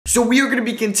So we are going to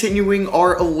be continuing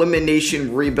our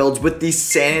elimination rebuilds with the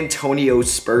San Antonio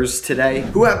Spurs today,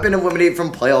 who have been eliminated from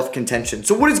playoff contention.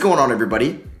 So what is going on,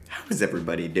 everybody? How is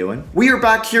everybody doing? We are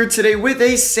back here today with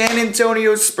a San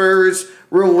Antonio Spurs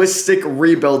realistic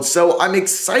rebuild. So I'm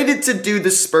excited to do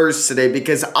the Spurs today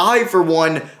because I, for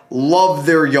one, love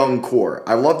their young core.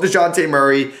 I love DeJounte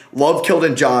Murray, love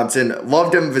Keldon Johnson,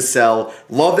 love Devin Vassell,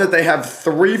 love that they have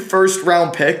 3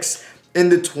 first-round picks in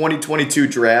the 2022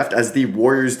 draft as the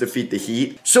Warriors defeat the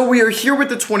Heat. So we are here with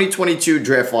the 2022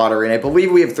 draft lottery, and I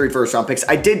believe we have 3 first-round picks.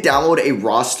 I did download a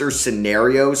roster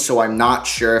scenario, so I'm not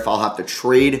sure if I'll have to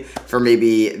trade for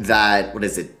maybe that, what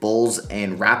is it, Bulls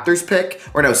and Raptors pick?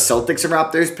 Or no, Celtics and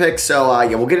Raptors pick. So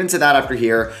yeah, we'll get into that after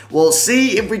here. We'll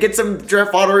see if we get some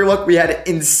draft lottery luck. We had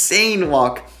insane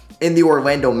luck in the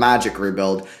Orlando Magic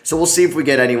rebuild. So we'll see if we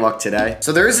get any luck today.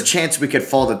 So there is a chance we could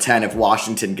fall to 10 if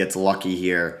Washington gets lucky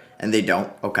here. And they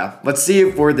don't. Okay. Let's see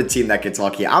if we're the team that gets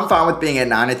lucky. I'm fine with being at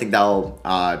 9. I think that'll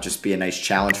just be a nice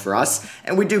challenge for us.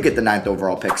 And we do get the 9th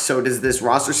overall pick. So does this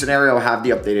roster scenario have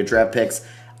the updated draft picks?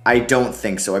 I don't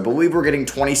think so. I believe we're getting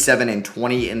 27 and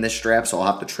 20 in this draft, so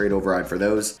I'll have to trade override for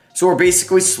those. So we're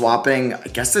basically swapping, I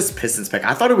guess, this Pistons pick.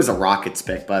 I thought it was a Rockets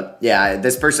pick, but yeah,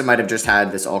 this person might have just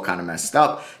had this all kind of messed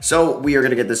up. So we are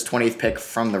going to get this 20th pick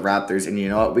from the Raptors, and you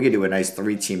know what? We could do a nice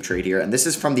 3-team trade here. And this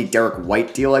is from the Derek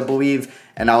White deal, I believe,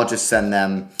 and I'll just send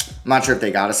them. I'm not sure if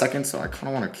they got a second, so I kind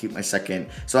of want to keep my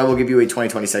second. So I will give you a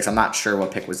 2026. I'm not sure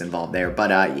what pick was involved there, but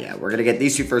yeah, we're going to get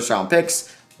these 2 first-round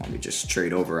picks. Let me just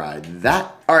trade override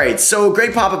that. All right, so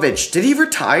Greg Popovich, did he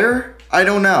retire? I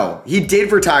don't know. He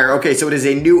did retire. Okay, so it is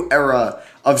a new era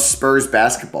of Spurs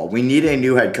basketball. We need a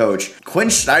new head coach.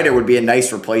 Quinn Snyder would be a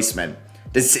nice replacement.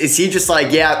 Is he just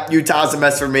like, yeah, Utah's a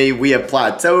mess for me. We have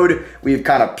plateaued. We've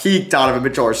kind of peaked. Donovan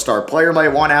Mitchell, our star player, might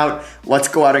want out. Let's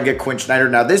go out and get Quinn Snyder.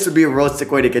 Now, this would be a realistic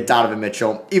way to get Donovan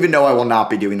Mitchell, even though I will not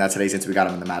be doing that today since we got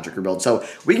him in the Magic rebuild. So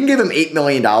we can give him $8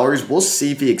 million. We'll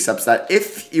see if he accepts that.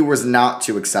 If he was not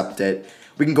to accept it,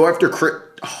 we can go after Chris.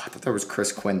 Oh, I thought that was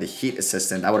Chris Quinn, the Heat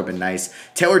assistant. That would have been nice.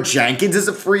 Taylor Jenkins is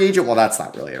a free agent. Well, that's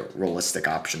not really a realistic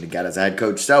option to get as a head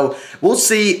coach. So we'll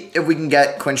see if we can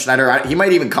get Quinn Snyder. He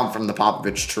might even come from the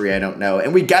Popovich tree. I don't know.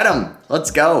 And we get him. Let's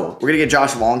go. We're going to get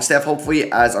Josh Longstaff,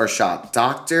 hopefully, as our shot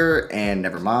doctor. And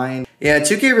never mind. Yeah,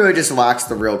 2K really just lacks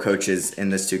the real coaches in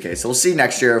this 2K. So we'll see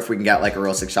next year if we can get like a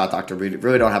real 6 shot doctor. We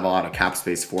really don't have a lot of cap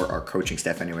space for our coaching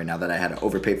staff anyway, now that I had to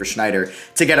overpay for Schneider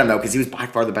to get him, though, because he was by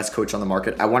far the best coach on the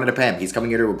market. I wanted to pay him. He's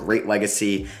coming here to a great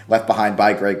legacy left behind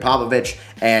by Greg Popovich,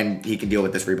 and he can deal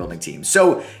with this rebuilding team.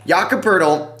 So Jakob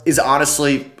Poeltl is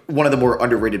honestly one of the more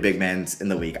underrated big men in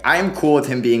the league. I am cool with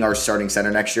him being our starting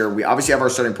center next year. We obviously have our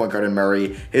starting point guard in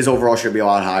Murray. His overall should be a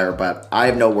lot higher, but I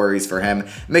have no worries for him.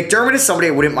 McDermott is somebody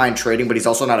I wouldn't mind trading, but he's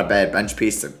also not a bad bench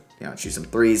piece to, you know, shoot some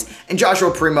threes. And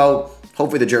Joshua Primo,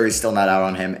 hopefully the jury's still not out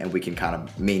on him and we can kind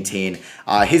of maintain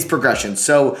his progression.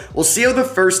 So we'll see how the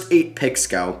first 8 picks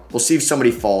go. We'll see if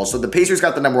somebody falls. So the Pacers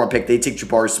got the #1 pick. They take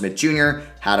Jabari Smith Jr.,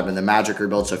 had him in the Magic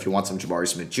rebuild. So if you want some Jabari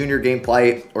Smith Jr.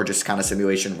 gameplay or just kind of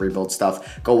simulation rebuild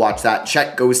stuff, go watch that.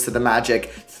 Chet goes to the Magic.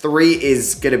 3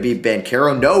 is going to be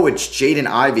Banchero. No, it's Jaden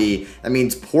Ivey. That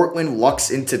means Portland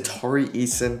lucks into Tari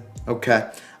Eason. Okay.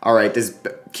 All right, this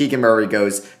Keegan Murray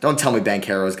goes, don't tell me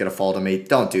Banchero is going to fall to me.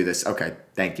 Don't do this. Okay,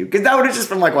 thank you. Because that would have just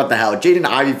been like, what the hell? Jaden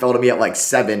Ivey fell to me at like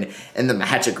 7 in the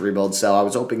Magic rebuild, so I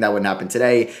was hoping that wouldn't happen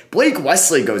today. Blake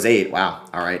Wesley goes 8. Wow.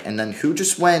 All right, and then who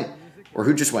just went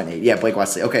 8? Yeah, Blake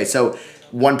Wesley. Okay, so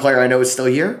one player I know is still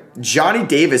here. Johnny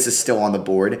Davis is still on the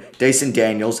board. Dyson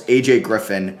Daniels, AJ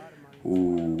Griffin.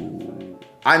 Ooh.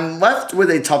 I'm left with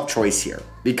a tough choice here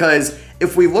because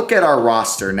if we look at our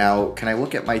roster now, can I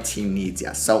look at my team needs?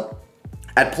 Yes. So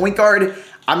at point guard,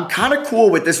 I'm kind of cool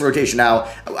with this rotation. Now,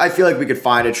 I feel like we could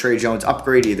find a Trey Jones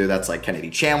upgrade. Either that's like Kennedy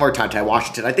Chandler, Ty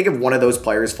Washington. I think if one of those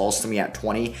players falls to me at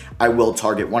 20, I will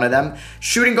target one of them.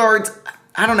 Shooting guards,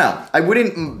 I don't know. I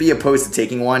wouldn't be opposed to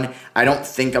taking one. I don't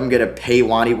think I'm going to pay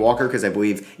Lonnie Walker because I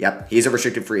believe, yep, he's a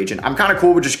restricted free agent. I'm kind of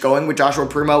cool with just going with Joshua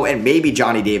Primo and maybe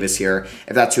Johnny Davis here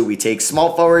if that's who we take.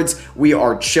 Small forwards, we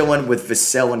are chilling with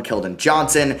Vassell and Keldon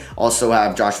Johnson. Also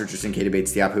have Josh Richardson, Keita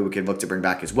Bates-Diop, who we could look to bring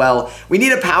back as well. We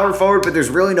need a power forward, but there's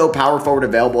really no power forward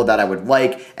available that I would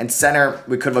like. And center,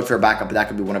 we could look for a backup, but that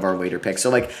could be one of our later picks. So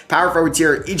like power forwards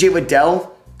here, EJ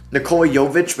Liddell, Nikola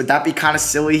Jovic, would that be kind of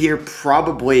silly here?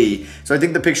 Probably. So I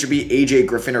think the pick should be AJ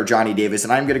Griffin or Johnny Davis,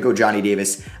 and I'm going to go Johnny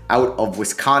Davis out of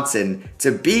Wisconsin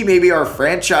to be maybe our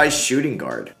franchise shooting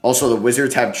guard. Also, the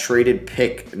Wizards have traded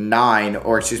pick 9,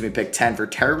 or excuse me, pick 10 for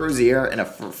Terry Rozier and a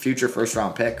future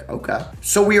first-round pick. Okay.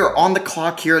 So we are on the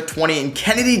clock here at 20, and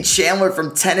Kennedy Chandler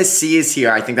from Tennessee is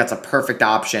here. I think that's a perfect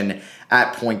option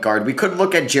at point guard. We could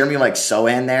look at Jeremy like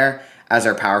Sohan there as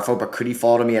our power forward, but could he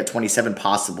fall to me at 27?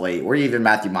 Possibly, or even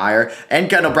Matthew Meyer and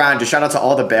Kendall Brown. Just shout out to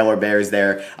all the Baylor Bears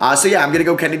there. So yeah, I'm gonna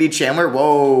go Kennedy Chandler.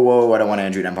 Whoa, I don't want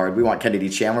Andrew Nembhard. We want Kennedy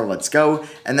Chandler. Let's go,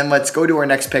 and then let's go to our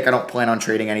next pick. I don't plan on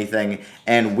trading anything,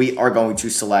 and we are going to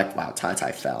select. Wow,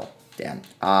 Ty fell. Damn.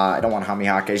 I don't want Hami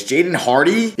Hawkes. Jaden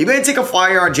Hardy. You may take a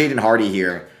flyer on Jaden Hardy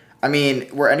here. I mean,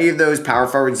 were any of those power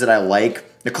forwards that I like?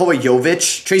 Nikola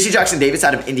Jovic, Tracy Jackson-Davis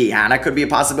out of Indiana could be a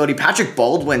possibility. Patrick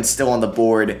Baldwin still on the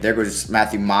board. There goes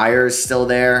Matthew Myers still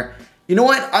there. You know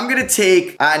what? I'm going to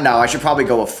take... no, I should probably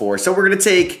go with 4. So we're going to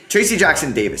take Tracy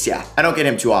Jackson-Davis. Yeah, I don't get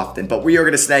him too often, but we are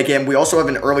going to snag him. We also have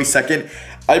an early second.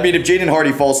 I mean, if Jaden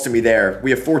Hardy falls to me there, we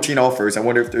have 14 offers. I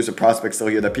wonder if there's a prospect still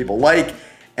here that people like.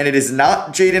 And it is not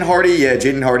Jaden Hardy. Yeah,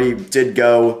 Jaden Hardy did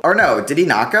go. Or no, did he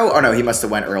not go? Oh no, he must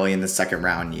have went early in the second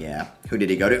round. Yeah. Who did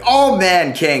he go to? Oh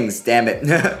man, Kings. Damn it.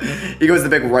 He goes the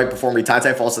big right before me.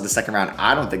 Ty falls to the second round.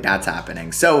 I don't think that's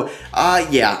happening. So,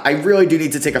 yeah, I really do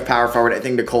need to take a power forward. I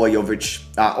think Nikola Jovic.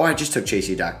 I just took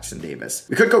Tracy Jackson-Davis.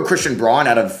 We could go Christian Braun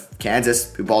out of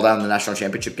Kansas, who balled out in the national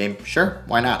championship game. Sure,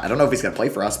 why not? I don't know if he's going to play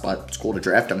for us, but it's cool to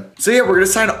draft him. So yeah, we're going to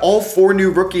sign all 4 new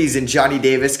rookies in Johnny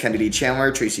Davis, Kennedy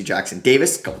Chandler, Tracy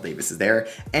Jackson-Davis, a couple Davises there,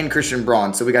 and Christian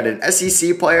Braun. So we got an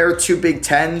SEC player, 2 Big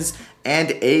Tens,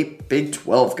 and a Big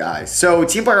 12 guy. So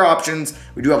team player options,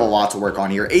 we do have a lot to work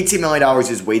on here. $18 million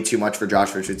is way too much for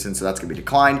Josh Richardson, so that's going to be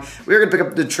declined. We're going to pick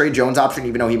up the Trey Jones option,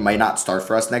 even though he might not start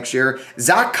for us next year.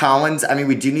 Zach Collins, I mean,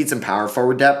 we do need some power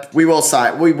forward depth. We will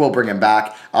bring him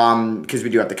back because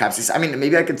we do have the cap space. I mean,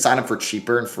 maybe I could sign him for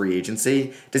cheaper in free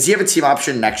agency. Does he have a team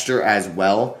option next year as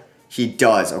well? He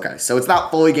does. Okay, so it's not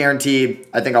fully guaranteed.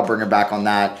 I think I'll bring him back on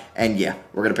that. And yeah,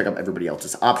 we're going to pick up everybody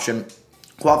else's option.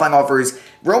 Qualifying offers,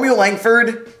 Romeo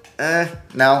Langford,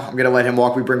 no, I'm going to let him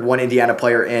walk. We bring 1 Indiana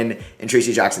player in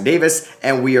Tracy Jackson-Davis,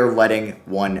 and we are letting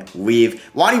 1 leave.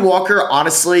 Lonnie Walker,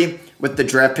 honestly, with the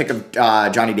draft pick of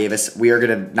Johnny Davis, we are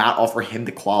going to not offer him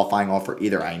the qualifying offer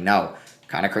either. I know.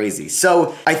 Kind of crazy.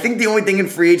 So I think the only thing in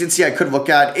free agency I could look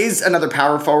at is another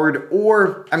power forward,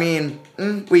 or, I mean,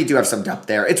 we do have some depth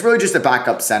there. It's really just a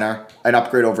backup center. An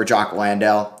upgrade over Jock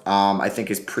Landale, I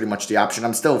think, is pretty much the option.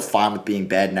 I'm still fine with being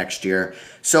bad next year.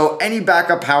 So any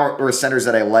backup power or centers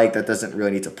that I like that doesn't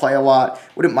really need to play a lot,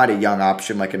 wouldn't mind a young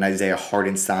option like an Isaiah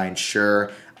Hardenstein, sure.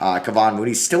 Kevon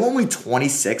Mooney, still only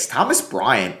 26. Thomas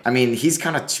Bryant, I mean, he's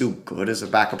kind of too good as a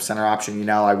backup center option, you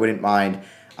know. I wouldn't mind.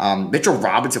 Mitchell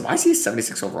Robinson, why is he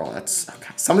 76 overall? That's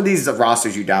okay. Some of these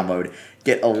rosters you download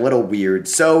get a little weird.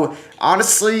 So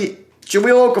honestly,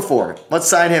 Jahlil Okafor, let's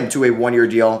sign him to a 1-year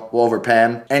deal. We'll overpay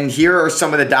him. And here are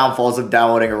some of the downfalls of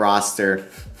downloading a roster.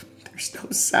 There's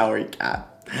no salary cap.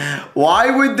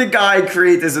 Why would the guy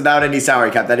create this without any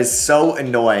salary cap? That is so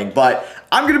annoying, but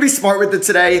I'm going to be smart with it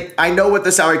today. I know what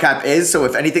the salary cap is, so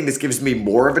if anything, this gives me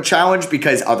more of a challenge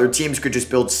because other teams could just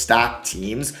build stacked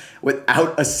teams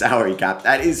without a salary cap.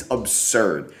 That is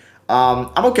absurd.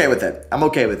 I'm okay with it. I'm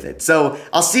okay with it. So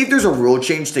I'll see if there's a rule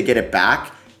change to get it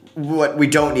back. What we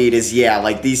don't need is, yeah,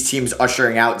 like these teams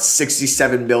ushering out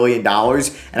 $67 million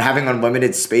and having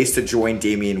unlimited space to join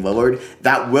Damian Lillard.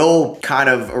 That will kind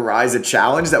of arise a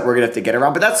challenge that we're going to have to get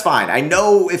around, but that's fine. I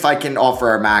know if I can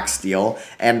offer a max deal,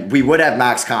 and we would have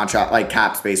max contract, like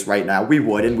cap space right now. We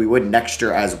would, and we would next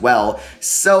year as well.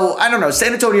 So, I don't know.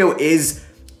 San Antonio is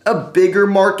a bigger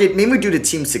market, mainly due to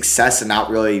team success and not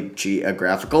really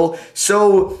geographical.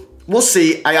 So we'll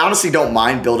see. I honestly don't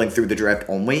mind building through the draft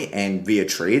only and via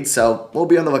trade, so we'll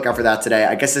be on the lookout for that today.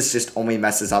 I guess this just only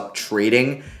messes up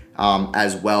trading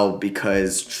as well,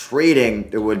 because trading,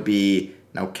 there would be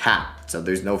no cap. So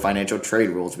there's no financial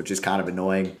trade rules, which is kind of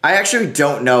annoying. I actually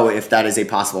don't know if that is a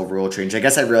possible rule change. I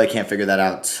guess I really can't figure that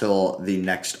out till the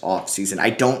next off season.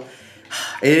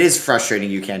 It is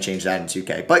frustrating you can't change that in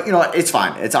 2K. But you know what? It's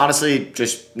fine. It's honestly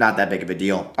just not that big of a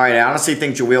deal. All right, I honestly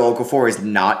think Jahlil Okafor is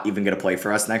not even going to play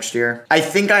for us next year. I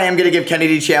think I am going to give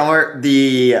Kennedy Chandler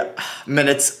the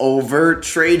minutes over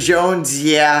Trey Jones.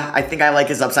 Yeah, I think I like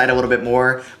his upside a little bit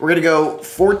more. We're going to go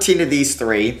 14 of these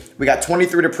 3. We got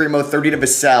 23 to Primo, 30 to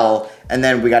Vassell, and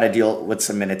then we got to deal with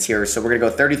some minutes here. So we're going to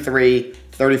go 33,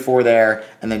 34 there,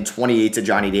 and then 28 to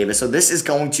Johnny Davis. So this is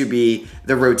going to be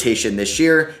the rotation this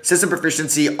year. System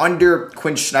proficiency under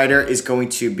Quinn Snyder is going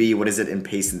to be, what is it, in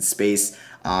pace and space?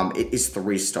 It is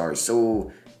 3 stars.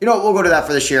 So You know what? We'll go to that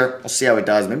for this year. We'll see how it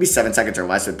does. Maybe 7 seconds or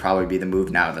less would probably be the move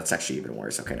now. That's actually even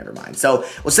worse. Okay, never mind. So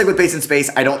we'll stick with pace and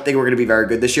space. I don't think we're going to be very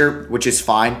good this year, which is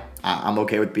fine. I'm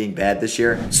okay with being bad this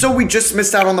year. So we just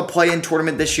missed out on the play-in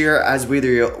tournament this year as we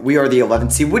are the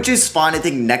 11th seed, which is fine. I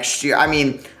think next year, I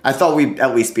mean, I thought we'd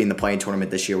at least be in the play-in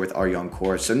tournament this year with our young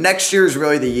core. So next year is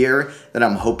really the year that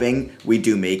I'm hoping we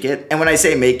do make it. And when I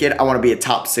say make it, I want to be a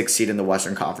top 6 seed in the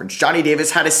Western Conference. Johnny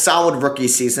Davis had a solid rookie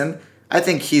season. I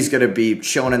think he's going to be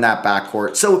chilling in that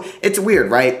backcourt. So it's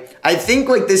weird, right? I think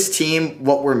like this team,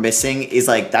 what we're missing is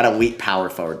like that elite power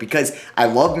forward because I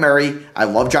love Murray. I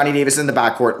love Johnny Davis in the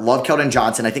backcourt. Love Keldon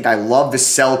Johnson. I think I love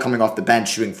Vassell coming off the bench,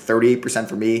 shooting 38%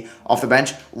 for me off the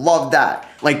bench. Love that.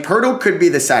 Like Pirtle could be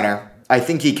the center. I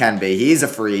think he can be. He is a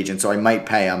free agent, so I might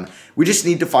pay him. We just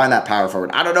need to find that power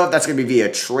forward. I don't know if that's going to be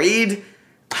via trade.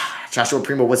 Joshua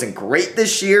Primo wasn't great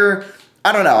this year.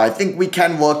 I don't know. I think we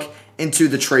can look into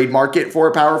the trade market for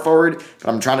a power forward, but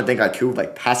I'm trying to think like who,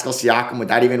 like Pascal Siakam, would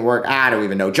that even work? I don't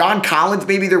even know. John Collins,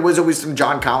 maybe there was always some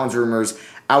John Collins rumors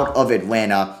out of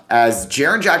Atlanta as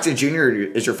Jaren Jackson Jr.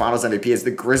 is your finals MVP as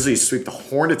the Grizzlies sweep the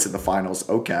Hornets in the finals.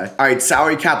 Okay. All right,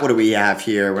 salary cap, what do we have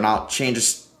here? We're not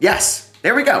changes. Yes,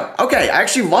 there we go. Okay, I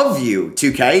actually love you,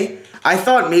 2K. I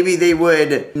thought maybe they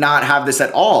would not have this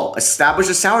at all. Establish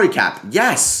a salary cap.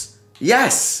 Yes,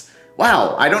 yes.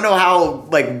 Wow, I don't know how,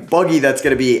 like, buggy that's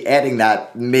going to be adding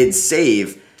that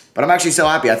mid-save, but I'm actually so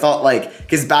happy. I thought, like,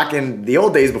 because back in the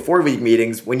old days before league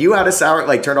meetings, when you had a salary,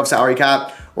 like, turned off salary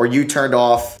cap, or you turned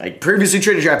off, like, previously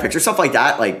traded draft picks or stuff like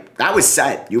that, like, that was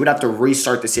set. You would have to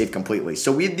restart the save completely.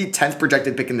 So we had the 10th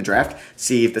projected pick in the draft,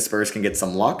 see if the Spurs can get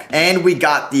some luck, and we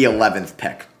got the 11th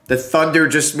pick. The Thunder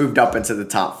just moved up into the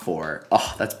top 4.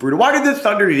 Oh, that's brutal. Why did the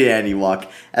Thunder need any luck?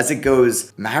 As it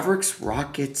goes, Mavericks,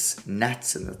 Rockets,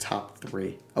 Nets in the top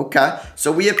 3. Okay,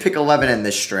 so we have pick 11 in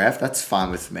this draft. That's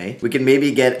fine with me. We can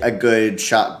maybe get a good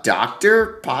shot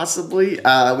doctor, possibly. We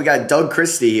got Doug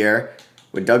Christie here.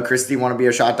 Would Doug Christie want to be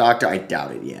a shot doctor? I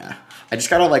doubt it, yeah. I just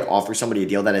gotta like offer somebody a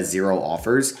deal that has 0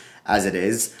 offers as it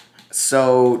is.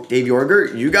 So, Dave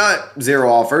Yorger, you got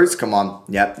 0 offers. Come on.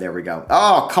 Yep, there we go.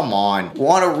 Oh, come on.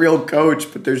 Want a real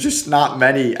coach, but there's just not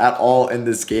many at all in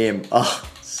this game. Ugh,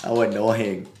 so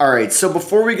annoying. All right, so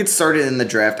before we get started in the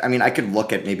draft, I mean, I could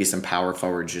look at maybe some power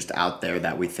forwards just out there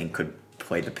that we think could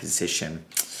play the position.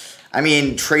 I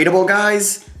mean, tradable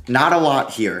guys, not a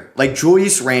lot here. Like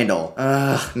Julius Randle.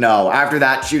 No. After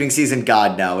that shooting season,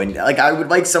 God, no. And like, I would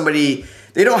like somebody,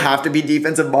 they don't have to be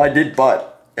defensive minded, but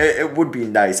it would be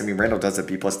nice. I mean, Randall does have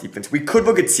B+ defense. We could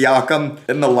look at Siakam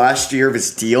in the last year of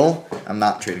his deal. I'm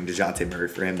not trading DeJounte Murray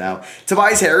for him now.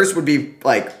 Tobias Harris would be,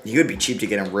 like, he would be cheap to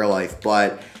get in real life,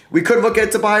 but we could look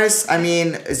at Tobias. I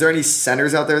mean, is there any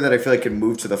centers out there that I feel like could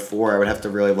move to the 4? I would have to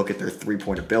really look at their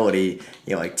 3-point ability.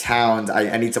 You know, like Towns.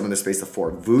 I need someone to space the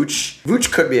 4.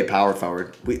 Vooch could be a power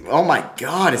forward. Oh my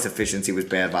God, his efficiency was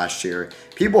bad last year.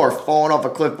 People are falling off a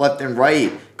cliff left and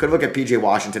right. Could look at PJ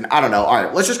Washington. I don't know. All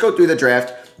right, let's just go through the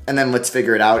draft and then let's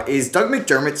figure it out. Is Doug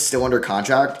McDermott still under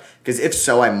contract? Because if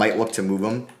so, I might look to move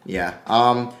him. Yeah.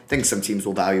 I think some teams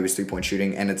will value his 3-point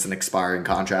shooting, and it's an expiring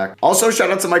contract. Also, shout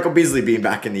out to Michael Beasley being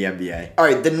back in the NBA. All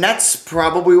right, the Nets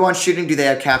probably want shooting. Do they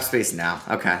have cap space now?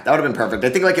 Okay, that would have been perfect. I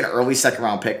think like an early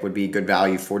 2nd-round pick would be good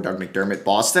value for Doug McDermott.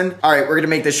 Boston. All right, we're going to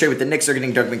make this trade with the Knicks. Are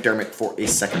getting Doug McDermott for a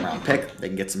 2nd-round pick. They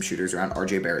can get some shooters around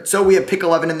RJ Barrett. So we have pick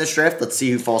 11 in this draft. Let's see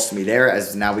who falls to me there,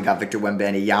 as now we got Victor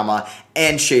Wembanyama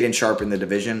and Shaedon Sharpe in the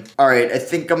division. All right, I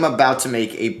think I'm about to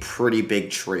make a pretty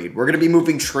big trade. We're going to be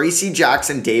moving Tracy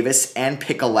Jackson Davis and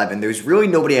pick 11. There's really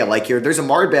nobody I like here. There's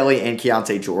Amari Bailey and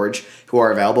Keontae George who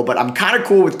are available, but I'm kind of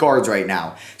cool with guards right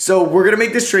now. So we're going to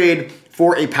make this trade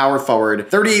for a power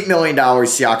forward. $38 million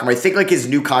Siakam. I think like his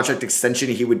new contract extension,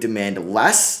 he would demand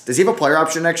less. Does he have a player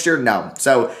option next year? No.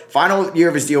 So final year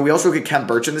of his deal. We also get Kent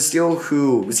Birch in this deal,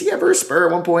 who, was he ever a Spur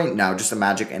at one point? No, just a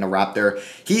Magic and a Raptor.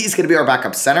 He is going to be our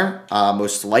backup center,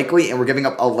 most likely, and we're giving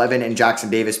up 11 and Jackson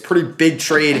Davis. Pretty big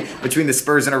trade between the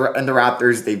Spurs and the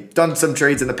Raptors. They've done some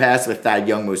trades in the past with Thad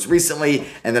Young most recently,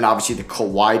 and then obviously the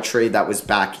Kawhi trade that was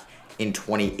back in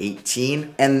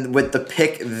 2018. And with the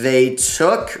pick, they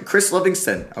took Chris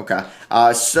Livingston. Okay.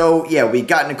 So, yeah, we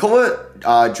got Nikola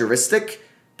Juristic.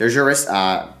 There's Jurist.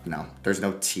 No, there's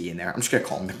no T in there. I'm just going to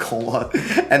call him Nikola.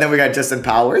 And then we got Justin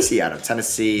Powell. Where's he out of?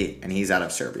 Tennessee. And he's out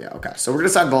of Serbia. Okay, so we're going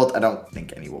to sign both. I don't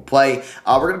think any will play.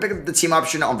 We're going to pick up the team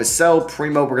option on Vassell,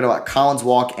 Primo. We're going to let Collins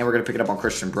walk. And we're going to pick it up on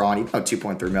Christian Braun. Even though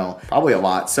 2.3 mil. Probably a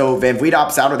lot. So Van Vliet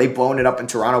opts out. Are they blowing it up in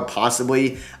Toronto?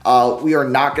 Possibly. We are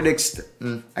not going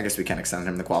to I guess we can extend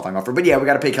him the qualifying offer. But yeah, we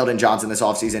got to pay Keldon Johnson this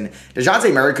offseason.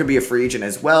 DeJounte Murray could be a free agent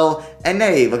as well. And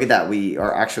hey, look at that. We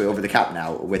are actually over the cap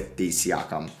now with the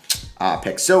Siakam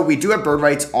pick. So we do have bird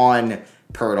rights on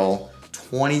Pirtle.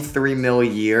 23 mil a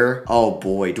year. Oh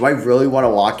boy, do I really want to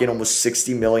lock in almost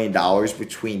 $60 million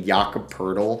between Jakob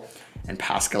Pirtle and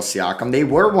Pascal Siakam? They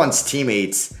were once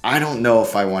teammates. I don't know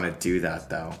if I want to do that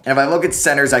though. And if I look at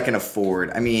centers I can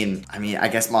afford, I mean, I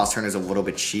guess Miles Turner's a little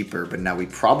bit cheaper, but now we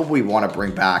probably want to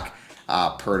bring back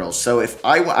Pirtle. So if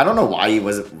I don't know why he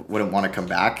wouldn't want to come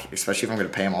back, especially if I'm going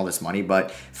to pay him all this money, but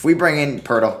if we bring in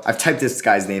Pirtle, I've typed this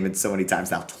guy's name in so many times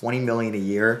now, 20 million a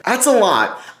year. That's a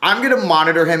lot. I'm going to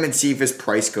monitor him and see if his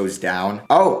price goes down.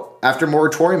 Oh, after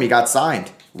moratorium, he got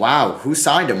signed. Wow, who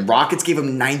signed him? Rockets gave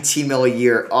him 19 mil a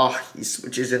year. Oh, he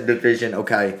switches in division.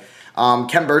 Okay.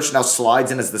 Ken Birch now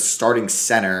slides in as the starting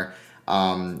center.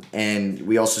 And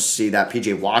we also see that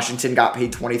PJ Washington got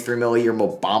paid 23 mil a year,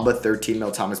 Mo Bamba 13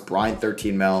 mil, Thomas Bryant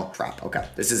 13 mil. Crap. Okay,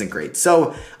 this isn't great.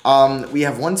 So we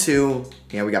have 1, 2.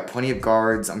 Yeah, we got plenty of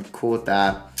guards. I'm cool with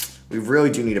that. We really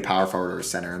do need a power forward or a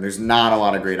center, and there's not a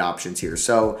lot of great options here.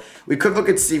 So we could look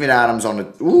at Steven Adams on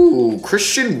the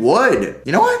Christian Wood.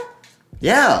 You know what?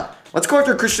 Yeah, let's go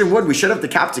after Christian Wood. We should have the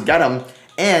cap to get him,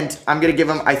 and I'm gonna give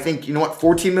him, I think, you know what,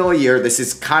 14 mil a year. This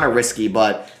is kind of risky,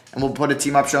 but. And we'll put a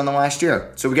team option on them last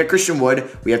year. So we get Christian Wood.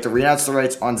 We have to renounce the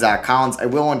rights on Zach Collins. I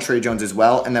will on Trey Jones as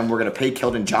well. And then we're going to pay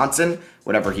Keldon Johnson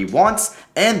whatever he wants.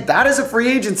 And that is a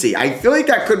free agency. I feel like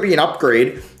that could be an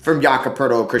upgrade from Jakob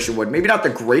Pirtle or Christian Wood. Maybe not the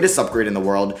greatest upgrade in the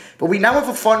world, but we now have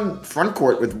a fun front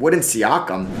court with Wood and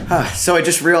Siakam. So I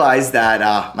just realized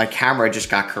that my camera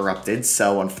just got corrupted.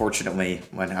 So unfortunately,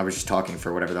 when I was just talking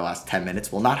for whatever the last 10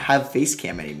 minutes, we'll not have face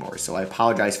cam anymore. So I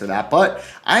apologize for that, but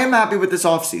I am happy with this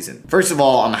offseason. First of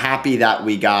all, I'm happy that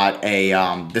we got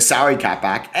the salary cap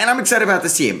back, and I'm excited about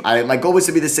this team. My goal was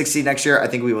to be the 6th seed next year. I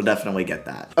think we will definitely get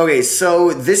that. Okay,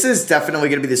 so this is definitely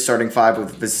going to be the starting 5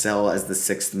 with Vassell as the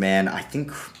 6th man. I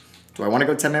think... Do I want to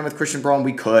go 10-man with Christian Braun?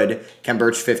 We could. Ken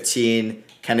Birch, 15.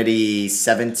 Kennedy,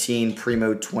 17.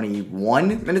 Primo,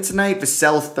 21 minutes a night.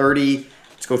 Vassell, 30.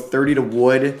 Let's go 30 to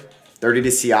Wood. 30 to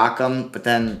Siakam. But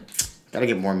then, got to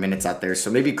get more minutes out there. So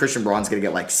maybe Christian Braun's going to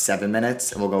get like 7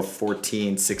 minutes. And we'll go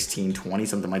 14, 16, 20,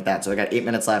 something like that. So I got 8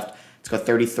 minutes left. Let's go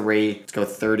 33. Let's go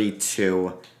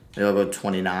 32. Maybe I'll go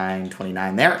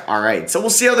 29 there. All right, so we'll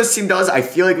see how this team does. I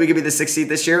feel like we could be the 6th seed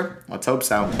this year. Let's hope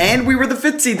so. And we were the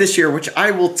 5th seed this year, which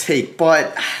I will take.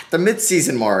 But the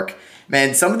mid-season mark,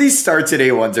 man, some of these start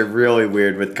today ones are really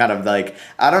weird with kind of like,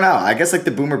 I don't know. I guess like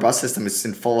the boomer bust system is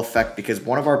in full effect because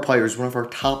one of our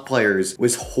top players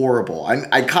was horrible.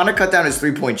 I kind of cut down his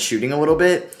three-point shooting a little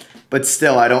bit. But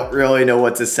still, I don't really know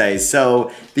what to say.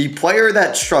 So the player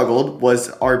that struggled was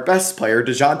our best player,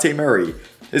 DeJounte Murray.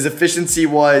 His efficiency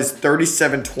was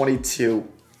 37, 22,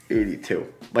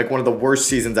 82. Like one of the worst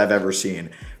seasons I've ever seen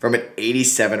from an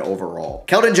 87 overall.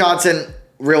 Keldon Johnson,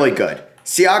 really good.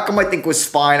 Siakam, I think, was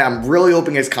fine. I'm really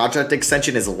hoping his contract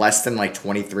extension is less than like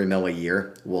 23 mil a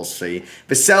year. We'll see.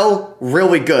 Vassell,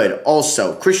 really good.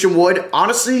 Also, Christian Wood,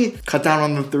 honestly, cut down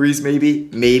on the threes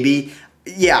maybe.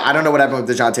 Yeah, I don't know what happened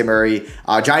with DeJounte Murray.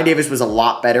 Johnny Davis was a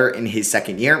lot better in his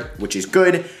second year, which is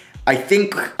good. I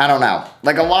think, I don't know,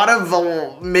 like a lot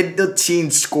of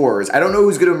mid-to-teen scores. I don't know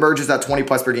who's going to emerge as that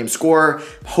 20-plus per game scorer.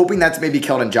 I'm hoping that's maybe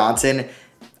Keldon Johnson.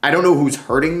 I don't know who's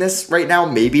hurting this right now.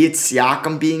 Maybe it's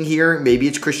Siakam being here. Maybe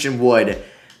it's Christian Wood.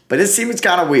 But this team is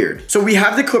kind of weird. So we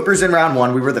have the Clippers in round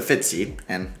 1. We were the 5th seed,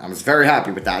 and I was very happy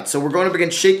with that. So we're going up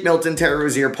against Shake Milton, Terry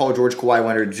Rozier, Paul George, Kawhi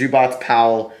Leonard, Zubats,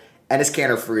 Powell, Enes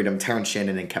Kanter, Freedom, Terrence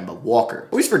Shannon, and Kemba Walker.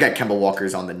 Always forget Kemba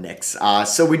Walker's on the Knicks.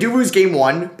 So we do lose game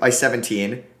 1 by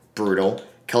 17. Brutal.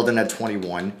 Keldon at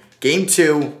 21. Game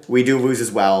 2, we do lose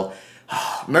as well.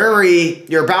 Murray,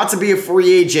 you're about to be a free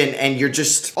agent, and you're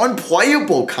just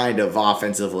unplayable kind of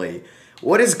offensively.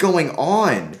 What is going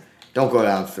on? Don't go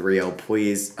down 3-0,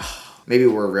 please. Maybe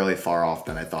we're really far off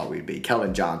than I thought we'd be.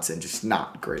 Keldon Johnson, just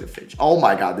not great efficient. Oh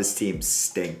my god, this team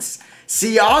stinks.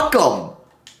 Siakam!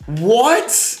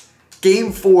 What?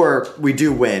 Game 4, we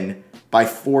do win by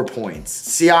 4 points.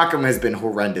 Siakam has been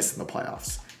horrendous in the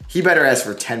playoffs. He better ask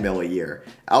for 10 mil a year.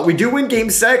 We do win game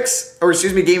 6, or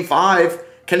excuse me, game 5.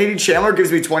 Kennedy Chandler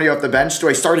gives me 20 off the bench. Do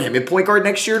I start him at point guard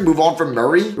next year and move on from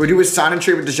Murray? Do we do a sign and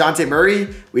trade with DeJounte Murray?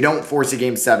 We don't force a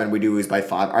game 7. We do lose by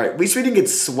 5. All right, at least we didn't get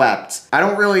swept. I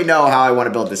don't really know how I want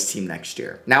to build this team next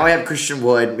year. Now I have Christian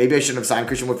Wood. Maybe I shouldn't have signed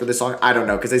Christian Wood for this long. I don't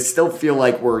know, because I still feel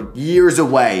like we're years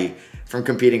away from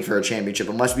competing for a championship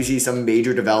unless we see some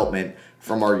major development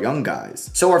from our young guys.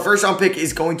 So our first round pick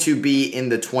is going to be in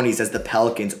the 20s as the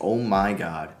Pelicans. Oh my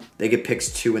god. They get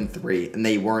picks 2 and 3, and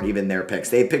they weren't even their picks.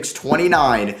 They had picks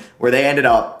 29 where they ended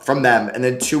up from them, and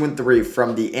then 2 and 3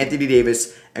 from the Anthony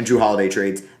Davis and Drew Holiday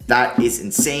trades. That is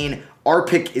insane. Our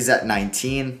pick is at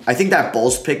 19. I think that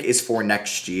Bulls pick is for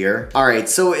next year. All right,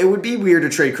 so it would be weird to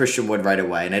trade Christian Wood right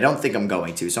away, and I don't think I'm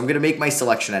going to. So I'm going to make my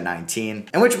selection at 19,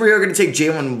 in which we are going to take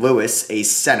Jalen Lewis, a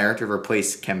center, to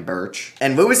replace Kem Birch.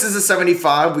 And Lewis is a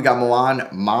 75. We got Milan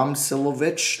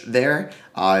Momcilovic there.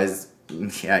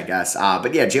 Yeah, I guess.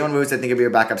 But yeah, Jalen Lewis, I think, will be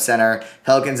your backup center.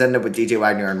 Pelicans end up with DJ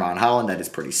Wagner and Ron Holland. That is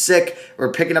pretty sick.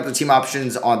 We're picking up the team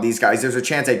options on these guys. There's a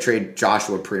chance I trade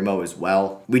Joshua Primo as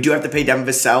well. We do have to pay Devin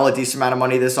Vassell a decent amount of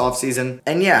money this offseason.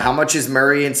 And yeah, how much is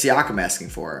Murray and Siakam asking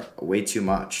for? Way too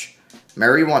much.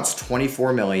 Murray wants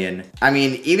 $24 million. I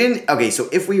mean, okay, so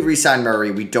if we re-sign Murray,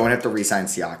 we don't have to re-sign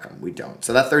Siakam. We don't.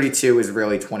 So that 32 is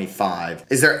really 25.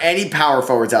 Is there any power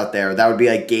forwards out there that would be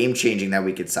like game-changing that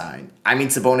we could sign? I mean,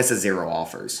 Sabonis has 0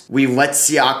 offers. We let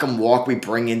Siakam walk. We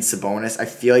bring in Sabonis. I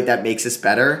feel like that makes us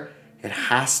better. It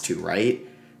has to, right?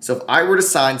 So if I were to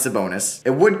sign Sabonis,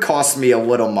 it would cost me a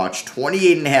little much,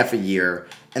 $28.5 a year.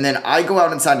 And then I go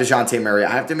out and sign DeJounte Murray.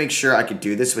 I have to make sure I could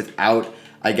do this without,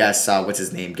 I guess, what's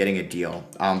his name, getting a deal.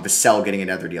 Vassell getting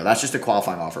another deal. That's just a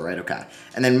qualifying offer, right? Okay.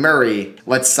 And then Murray,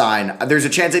 let's sign. There's a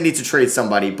chance I need to trade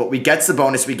somebody, but we get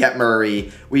Sabonis, we get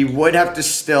Murray. We would have to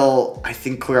still, I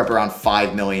think, clear up around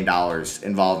 $5 million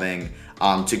involving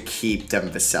to keep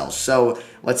Devin Vassell. So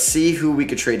let's see who we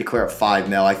could trade to clear up $5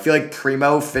 million. I feel like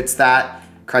Primo fits that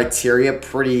criteria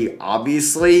pretty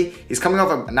obviously. He's coming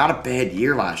off not a bad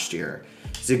year last year.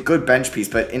 He's a good bench piece,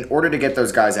 but in order to get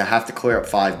those guys, I have to clear up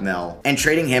 $5 million. And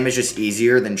trading him is just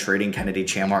easier than trading Kennedy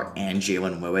Chandler and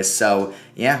Jalen Lewis. So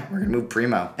yeah, we're going to move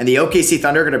Primo. And the OKC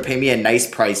Thunder are going to pay me a nice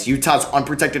price. Utah's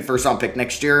unprotected first-round pick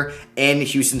next year and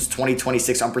Houston's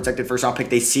 2026 unprotected first-round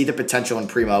pick. They see the potential in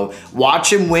Primo.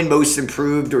 Watch him win Most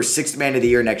Improved or Sixth Man of the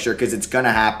Year next year because it's going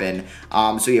to happen.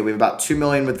 So yeah, we have about $2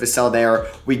 million with Vassell there.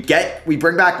 We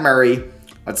bring back Murray.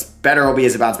 That's better. He'll be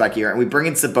as a bounce back year. And we bring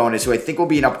in Sabonis, who I think will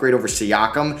be an upgrade over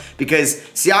Siakam, because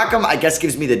Siakam, I guess,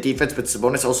 gives me the defense, but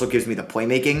Sabonis also gives me the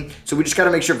playmaking. So we just got to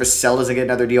make sure Vassell doesn't get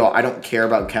another deal. I don't care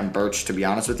about Kem Birch, to be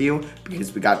honest with you,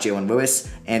 because we got Jalen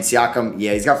Lewis. And Siakam,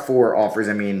 yeah, he's got 4 offers.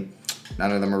 I mean,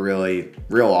 none of them are really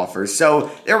real offers. So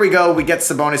there we go. We get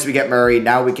Sabonis, we get Murray.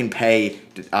 Now we can pay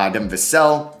Devin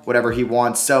Vassell whatever he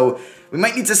wants. So we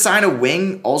might need to sign a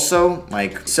wing also.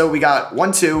 So we got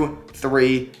 1, 2,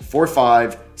 3, 4,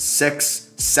 5,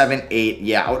 6, 7, 8.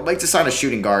 Yeah, I would like to sign a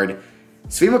shooting guard.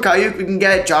 Svi Mikhailiuk, we can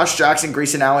get Josh Jackson,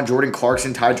 Grayson Allen, Jordan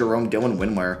Clarkson, Ty Jerome, Dylan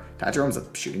Windler. Ty Jerome's a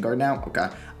shooting guard now? Okay.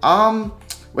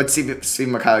 Let's see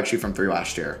Svi Mikhailiuk shoot from 3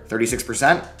 last year.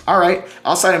 36%. All right.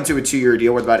 I'll sign him to a 2-year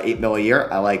deal worth about $8 million a year.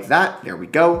 I like that. There we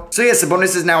go. So yeah,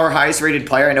 Sabonis is now our highest rated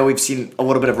player. I know we've seen a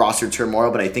little bit of roster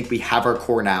turmoil, but I think we have our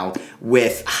core now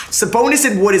with Sabonis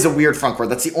and Wood is a weird front court.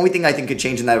 That's the only thing I think could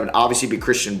change, and that would obviously be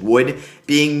Christian Wood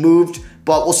being moved.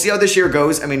 But we'll see how this year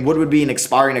goes. I mean, Wood would be an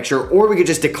expiring next year, or we could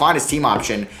just decline his team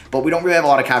option, but we don't really have a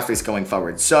lot of cap space going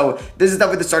forward. So this is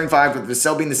definitely the starting 5 with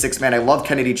Vassell being the 6th man. I love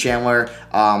Kennedy Chandler.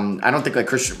 I don't think like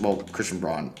Christian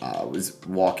Braun was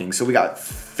walking. So we got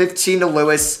 15 to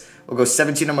Lewis. We'll go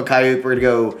 17 to Mikhailiuk. We're going to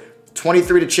go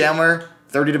 23 to Chandler,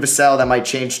 30 to Vassell. That might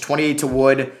change. 28 to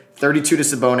Wood, 32 to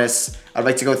Sabonis. I'd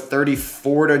like to go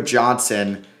 34 to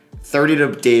Johnson, 30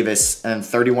 to Davis, and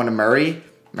 31 to Murray.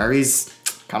 Murray's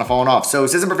kind of falling off. So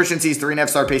system proficiencies, 3.5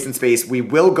 star pace and space. We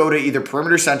will go to either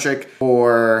perimeter centric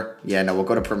or, yeah, no, we'll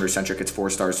go to perimeter centric. It's 4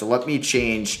 stars. So let me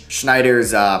change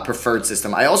Schneider's preferred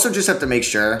system. I also just have to make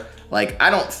sure, like, I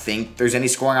don't think there's any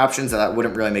scoring options. That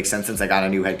wouldn't really make sense since I got a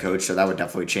new head coach. So that would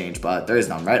definitely change, but there is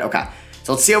none, right? Okay.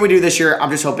 So let's see how we do this year.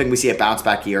 I'm just hoping we see a bounce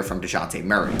back year from DeJounte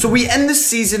Murray. So we end the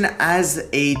season as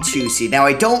a 2 seed. Now,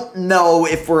 I don't know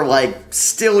if we're like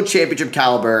still championship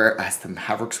caliber as the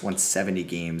Mavericks won 70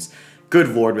 games. Good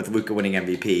Lord, with Luka winning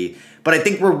MVP. But I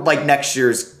think we're like next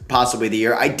year's possibly the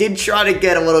year. I did try to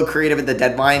get a little creative at the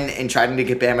deadline and trying to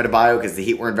get Bam Adebayo because the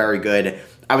Heat weren't very good.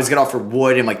 I was going to offer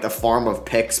Wood and like the farm of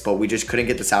picks, but we just couldn't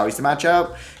get the salaries to match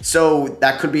up. So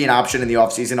that could be an option in the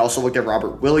offseason. Also looked at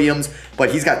Robert Williams,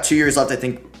 but he's got 2 years left, I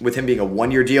think, with him being a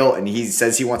 1-year deal, and he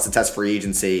says he wants to test free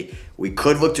agency. We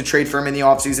could look to trade for him in the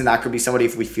offseason. That could be somebody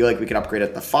if we feel like we can upgrade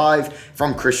at the 5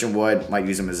 from Christian Wood. Might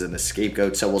use him as a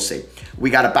scapegoat, so we'll see.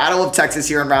 We got a Battle of Texas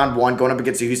here in round 1 going up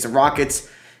against the Houston Rockets,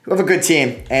 who have a good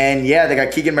team. And yeah, they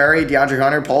got Keegan Murray, DeAndre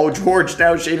Hunter, Paul George,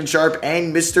 now Shaedon Sharpe,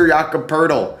 and Mr. Jakob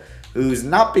Poeltl, who's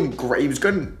not been great. He was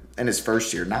good in his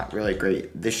first year, not really great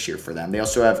this year for them. They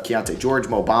also have Keontae George,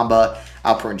 Mo Bamba,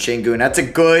 Alperen Sengun. That's a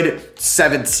good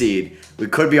 7th seed. We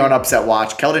could be on upset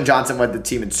watch. Keldon Johnson led the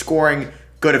team in scoring,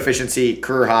 good efficiency,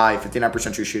 career high,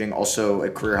 59% true shooting, also a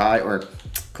career high or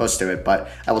close to it, but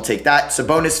I will take that.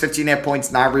 Sabonis, 15.5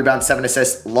 points, 9 rebounds, 7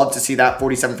 assists. Love to see that.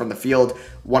 47 from the field,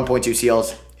 1.2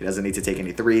 steals. He doesn't need to take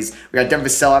any threes. We got Devin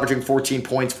Vassell averaging 14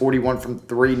 points, 41 from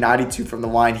 3, 92 from the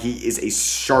line. He is a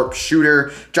sharp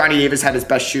shooter. Johnny Davis had his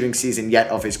best shooting season yet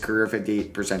of his career,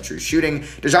 58% true shooting.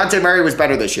 DeJounte Murray was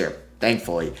better this year,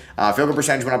 thankfully. Field goal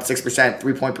percentage went up 6%.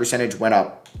 Three-point percentage went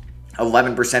up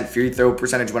 11%. Free throw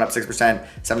percentage went up 6%.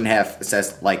 7.5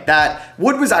 assists like that.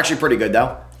 Wood was actually pretty good,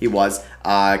 though. He was.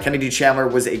 Kennedy Chandler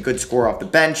was a good scorer off the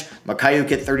bench. Mikhailiuk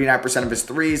hit 39% of his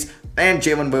threes. And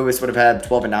Jalen Lewis would have had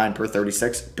 12 and 9 per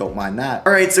 36. Don't mind that.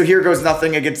 All right, so here goes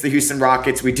nothing against the Houston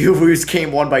Rockets. We do lose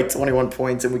game 1 by 21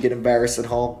 points, and we get embarrassed at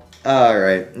home. All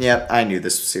right. Yep, I knew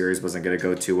this series wasn't going to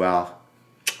go too well.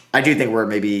 I do think we're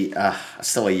maybe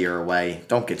still a year away.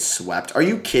 Don't get swept. Are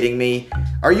you kidding me?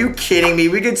 Are you kidding me?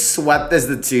 We get swept as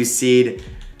the 2 seed.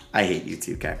 I hate you,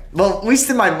 2K. Well, at least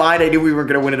in my mind, I knew we were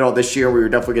going to win it all this year. We were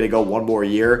definitely going to go one more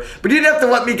year. But you didn't have to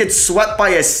let me get swept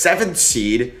by a 7th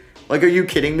seed. Like, are you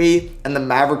kidding me? And the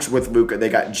Mavericks with Luka, they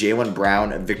got Jaylen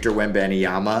Brown and Victor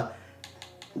Wembanyama.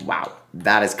 Wow,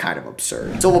 that is kind of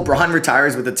absurd. So LeBron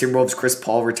retires with the Timberwolves. Chris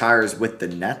Paul retires with the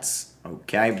Nets.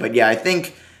 Okay, but yeah, I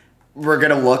think we're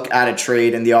going to look at a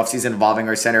trade in the offseason involving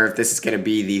our center if this is going to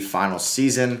be the final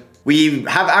season. We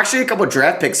have actually a couple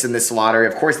draft picks in this lottery.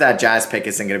 Of course, that Jazz pick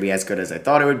isn't going to be as good as I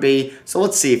thought it would be. So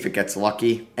let's see if it gets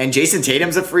lucky. And Jason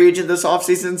Tatum's a free agent this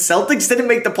offseason. Celtics didn't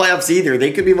make the playoffs either.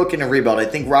 They could be looking to rebuild. I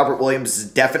think Robert Williams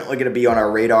is definitely going to be on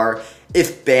our radar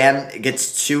if Bam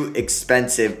gets too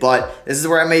expensive. But this is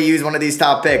where I may use one of these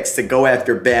top picks to go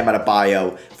after Bam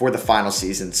Adebayo for the final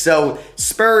season. So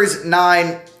Spurs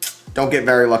 9. Don't get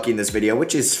very lucky in this video,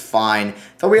 which is fine.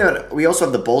 Though we also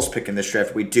have the Bulls pick in this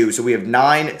draft. We do. So we have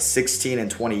 9, 16,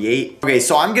 and 28. Okay,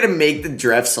 so I'm going to make the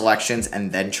draft selections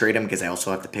and then trade them because I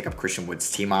also have to pick up Christian Wood's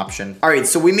team option. All right,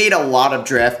 so we made a lot of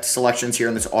draft selections here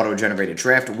in this auto-generated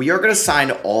draft. We are going to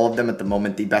sign all of them at the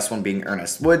moment, the best one being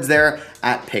Ernest Woods there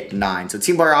at pick 9. So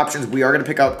team player options, we are going to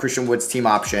pick up Christian Wood's team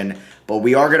option. But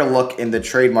we are going to look in the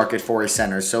trade market for a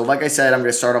center. So like I said, I'm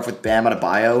going to start off with Bam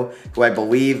Adebayo, who I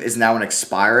believe is now an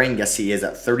expiring. Yes, he is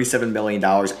at $37 million.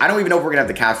 I don't even know if we're going to have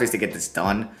the cap space to get this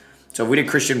done. So if we did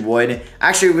Christian Wood,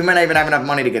 actually, we might not even have enough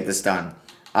money to get this done.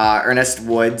 Ernest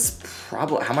Woods,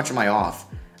 probably, how much am I off?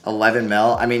 11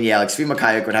 mil? I mean, yeah, like Svi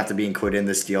Mikhailiuk would have to be included in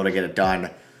this deal to get it done.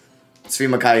 Svi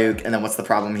Mikhailiuk, and then what's the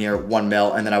problem here? 1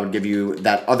 mil, and then I would give you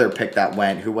that other pick that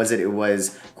went. Who was it? It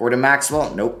was Gordon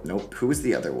Maxwell? Nope. Who was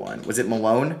the other one? Was it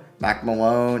Malone? Mac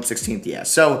Malone, 16th, yeah.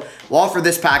 So we'll offer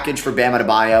this package for Bam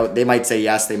Adebayo. They might say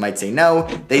yes, they might say no.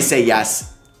 They say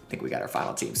yes. I think we got our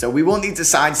final team. So we will need to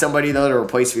sign somebody, though, to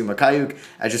replace Svi Mikhailiuk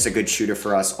as just a good shooter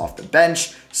for us off the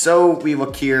bench. So we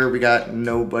look here. We got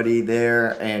nobody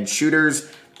there. And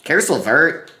shooters, Karis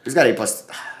LeVert, who's got A+.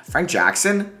 Frank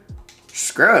Jackson?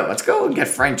 Screw it. Let's go and get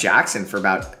Frank Jackson for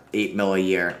about 8 mil a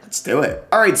year. Let's do it.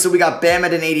 All right, so we got Bam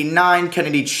at an 89.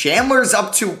 Kennedy Chandler's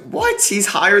up to what? He's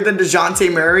higher than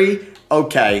DeJounte Murray?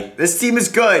 Okay, this team is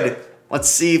good. Let's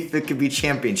see if it could be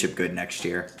championship good next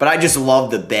year. But I just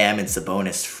love the Bam and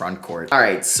Sabonis front court. All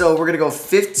right, so we're going to go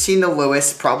 15 to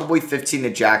Lewis, probably 15 to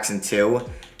Jackson too.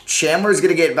 Chandler's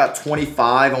going to get about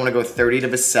 25. I want to go 30 to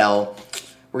Vassell.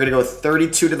 We're going to go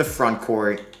 32 to the front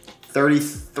court.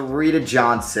 33 to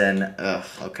Johnson. Ugh,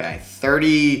 okay.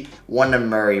 31 to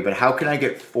Murray, but how can I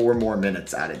get 4 more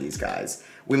minutes out of these guys?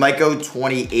 We might go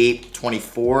 28,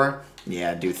 24.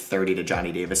 Yeah, do 30 to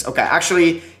Johnny Davis. Okay,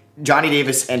 actually, Johnny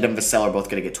Davis and Vassell are both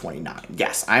going to get 29.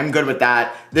 Yes, I'm good with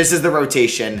that. This is the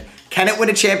rotation. Can it win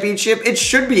a championship? It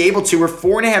should be able to. We're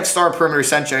 4.5-star perimeter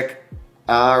centric.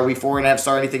 Are we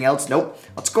 4.5-star anything else? Nope.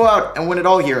 Let's go out and win it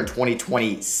all here in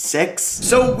 2026.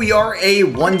 So we are a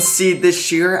 1 seed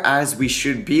this year, as we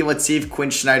should be. Let's see if Quinn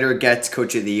Snyder gets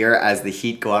Coach of the Year as the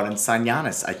Heat go out and sign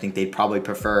Giannis. I think they'd probably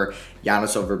prefer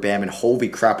Giannis over Bam, and holy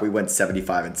crap, we went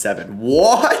 75-7.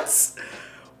 What?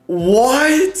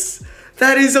 What?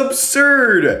 That is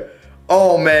absurd.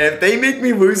 Oh, man, if they make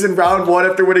me lose in round 1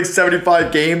 after winning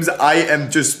 75 games, I am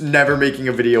just never making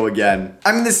a video again.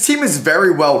 I mean, this team is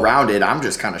very well-rounded. I'm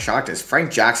just kind of shocked as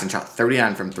Frank Jackson shot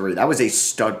 39 from 3. That was a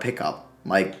stud pickup.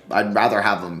 Like, I'd rather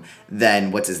have him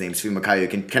than, what's his name, Svi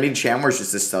Mikhailiuk. And Kennedy Chandler's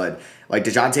just a stud. Like,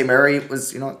 DeJounte Murray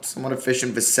was, you know, somewhat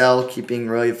efficient. Vassell keeping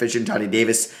really efficient. Johnny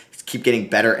Davis keep getting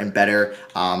better and better.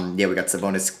 Yeah, we got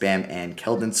Sabonis, Bam, and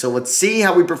Keldon. So let's see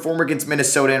how we perform against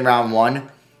Minnesota in round 1.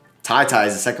 Ty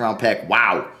is the 2nd round pick.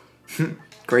 Wow.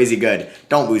 Crazy good.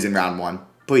 Don't lose in round 1.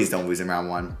 Please don't lose in round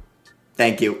 1.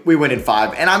 Thank you. We win in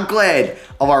 5. And I'm glad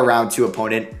of our round 2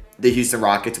 opponent, the Houston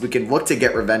Rockets. We can look to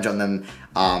get revenge on them.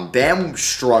 Bam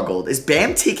struggled. Is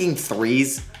Bam taking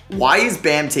threes? Why is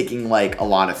Bam taking, like, a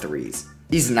lot of threes?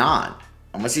 He's not.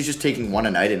 Unless he's just taking 1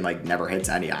 a night and, like, never hits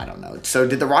any. I don't know. So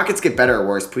did the Rockets get better or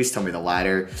worse? Please tell me the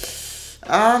latter.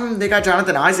 They got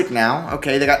Jonathan Isaac now.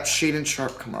 Okay, they got Shaden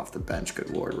Sharp coming off the bench. Good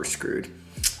lord, we're screwed.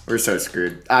 We're so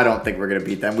screwed. I don't think we're going to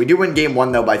beat them. We do win game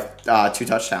 1, though, by 2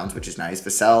 touchdowns, which is nice.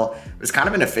 Vassell was kind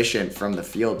of inefficient from the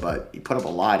field, but he put up a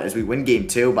lot. As we win game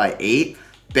 2 by 8.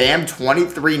 Bam,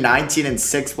 23, 19, and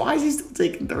 6. Why is he still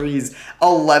taking threes?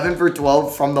 11 for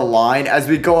 12 from the line. As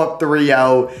we go up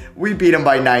 3-0, we beat him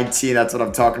by 19. That's what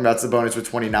I'm talking about. It's the bonus with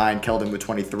 29, Keldon with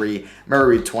 23,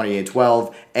 Murray with 28,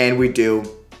 12, and we do...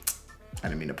 I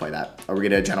didn't mean to play that. Are we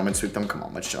going to gentleman sweep them? Come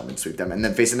on, let's gentleman sweep them. And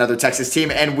then face another Texas team,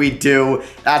 and we do.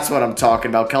 That's what I'm talking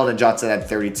about. Keldon Johnson had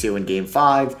 32 in game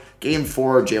 5. Game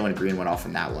 4, Jalen Green went off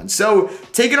in that one. So,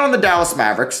 taking on the Dallas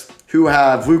Mavericks, who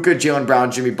have Luka, Jalen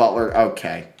Brown, Jimmy Butler.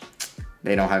 Okay.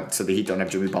 They don't have, so the Heat don't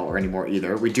have Jimmy Butler anymore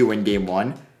either. We do win game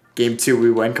 1. Game 2, we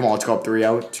win. Come on, let's go up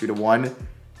 3-0. 2-1.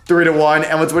 3-1.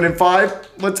 And let's win in 5.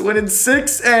 Let's win in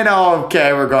 6. And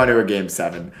okay, we're going to a game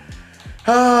 7.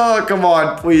 Oh, come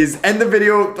on, please. End the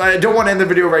video. I don't want to end the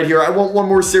video right here. I want one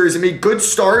more series of me. Good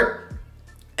start.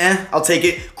 I'll take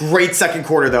it. Great second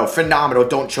quarter, though. Phenomenal.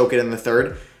 Don't choke it in the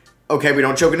third. Okay, we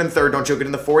don't choke it in the third. Don't choke it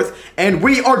in the fourth. And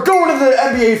we are going to the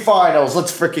NBA Finals.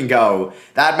 Let's freaking go.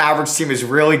 That Mavericks team is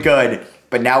really good.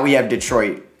 But now we have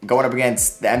Detroit going up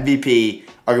against the MVP,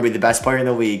 arguably the best player in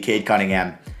the league, Cade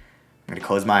Cunningham. I'm going to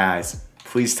close my eyes.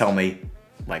 Please tell me,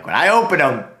 like when I open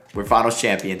them, we're Finals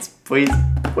champions. Please,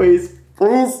 please.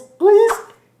 Please, please.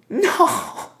 No.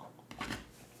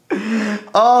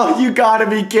 Oh, you gotta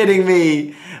be kidding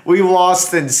me. We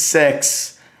lost in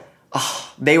 6.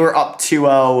 Oh, they were up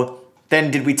 2-0.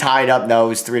 Then did we tie it up? No, it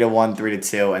was 3-1,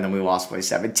 3-2, and then we lost by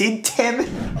 17. Tim.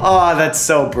 Oh, that's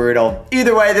so brutal.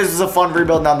 Either way, this was a fun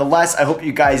rebuild nonetheless. I hope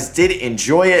you guys did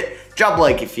enjoy it. Drop a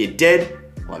like if you did.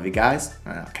 Love you guys.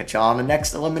 I'll catch y'all on the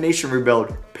next elimination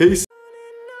rebuild. Peace.